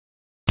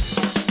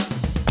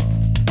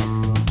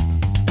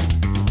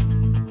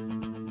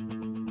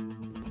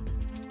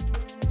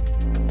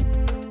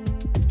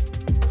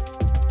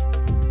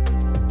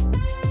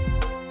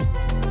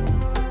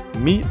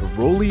Meet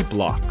ROLI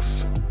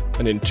Blocks,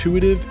 an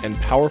intuitive and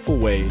powerful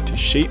way to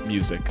shape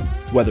music,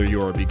 whether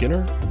you're a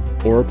beginner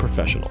or a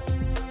professional.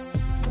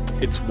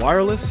 It's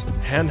wireless,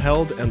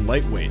 handheld, and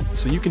lightweight,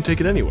 so you can take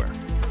it anywhere.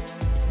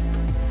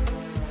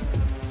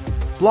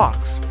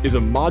 Blocks is a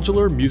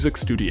modular music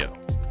studio,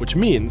 which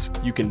means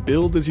you can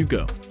build as you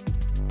go.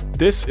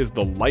 This is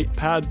the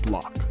Lightpad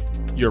Block,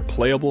 your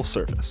playable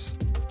surface.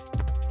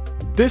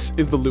 This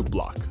is the loop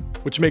block,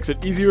 which makes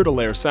it easier to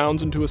layer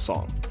sounds into a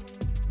song.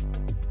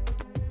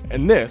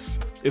 And this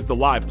is the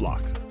live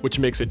block, which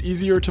makes it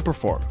easier to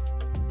perform.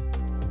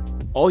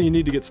 All you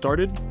need to get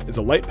started is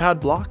a Lightpad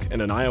block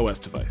and an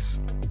iOS device.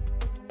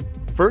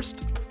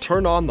 First,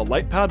 turn on the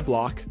Lightpad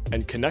block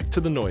and connect to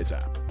the Noise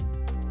app.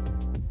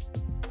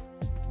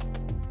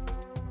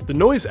 The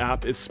Noise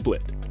app is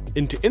split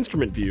into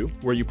Instrument View,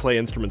 where you play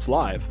instruments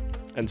live,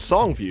 and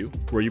Song View,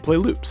 where you play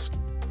loops.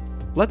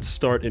 Let's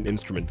start in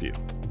Instrument View.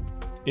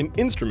 In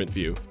Instrument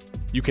View,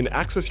 you can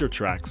access your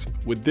tracks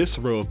with this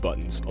row of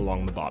buttons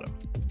along the bottom.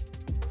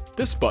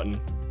 This button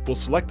will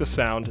select the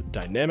sound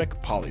Dynamic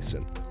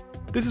Polysynth.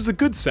 This is a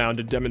good sound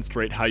to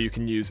demonstrate how you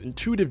can use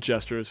intuitive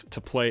gestures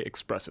to play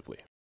expressively.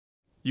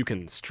 You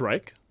can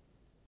strike,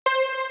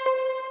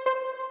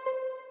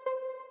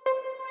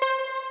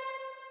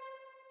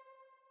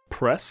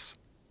 press,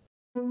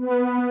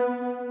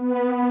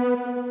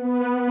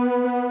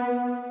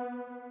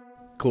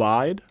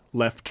 glide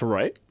left to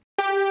right,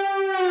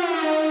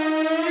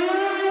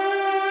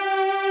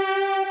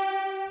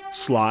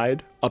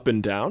 slide up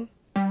and down,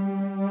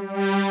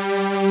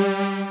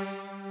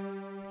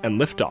 and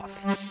lift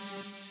off.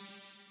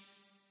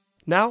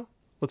 Now,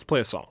 let's play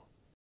a song.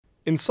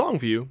 In Song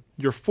View,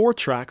 your 4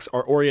 tracks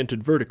are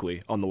oriented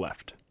vertically on the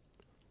left.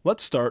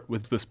 Let's start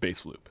with this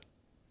bass loop.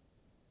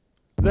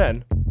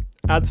 Then,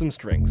 add some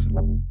strings.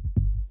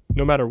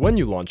 No matter when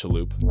you launch a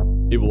loop,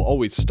 it will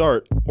always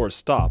start or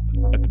stop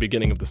at the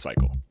beginning of the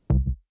cycle.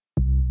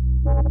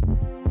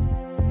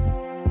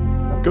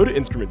 Go to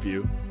Instrument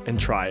View and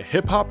try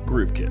Hip Hop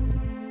Groove Kit.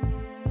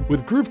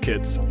 With groove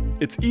kits,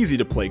 it's easy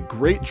to play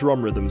great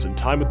drum rhythms in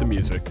time with the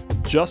music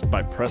just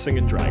by pressing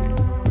and dragging.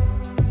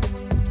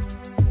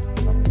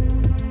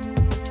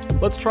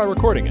 Let's try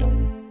recording it.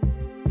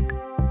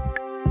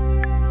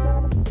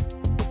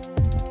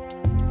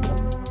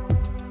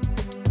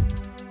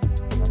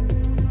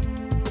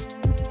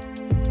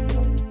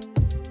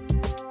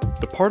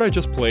 The part I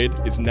just played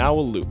is now a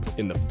loop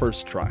in the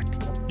first track.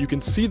 You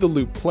can see the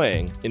loop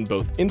playing in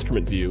both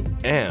Instrument View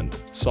and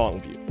Song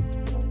View.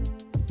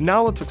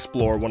 Now let's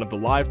explore one of the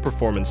live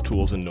performance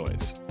tools in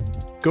Noise.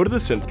 Go to the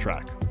synth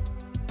track.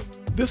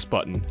 This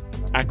button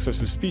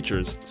accesses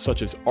features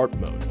such as art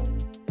mode.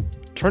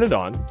 Turn it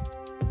on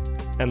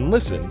and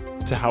listen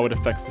to how it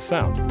affects the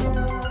sound.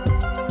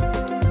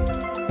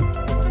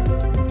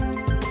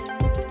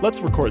 Let's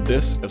record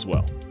this as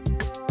well.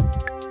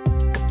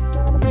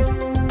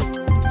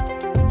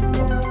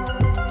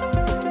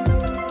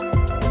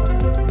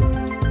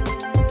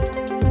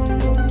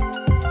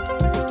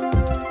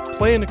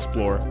 Play and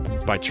explore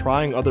by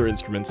trying other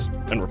instruments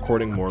and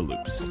recording more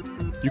loops.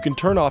 You can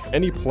turn off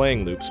any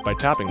playing loops by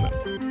tapping them.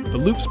 The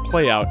loops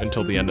play out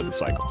until the end of the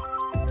cycle.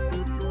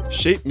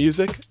 Shape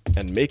music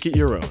and make it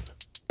your own.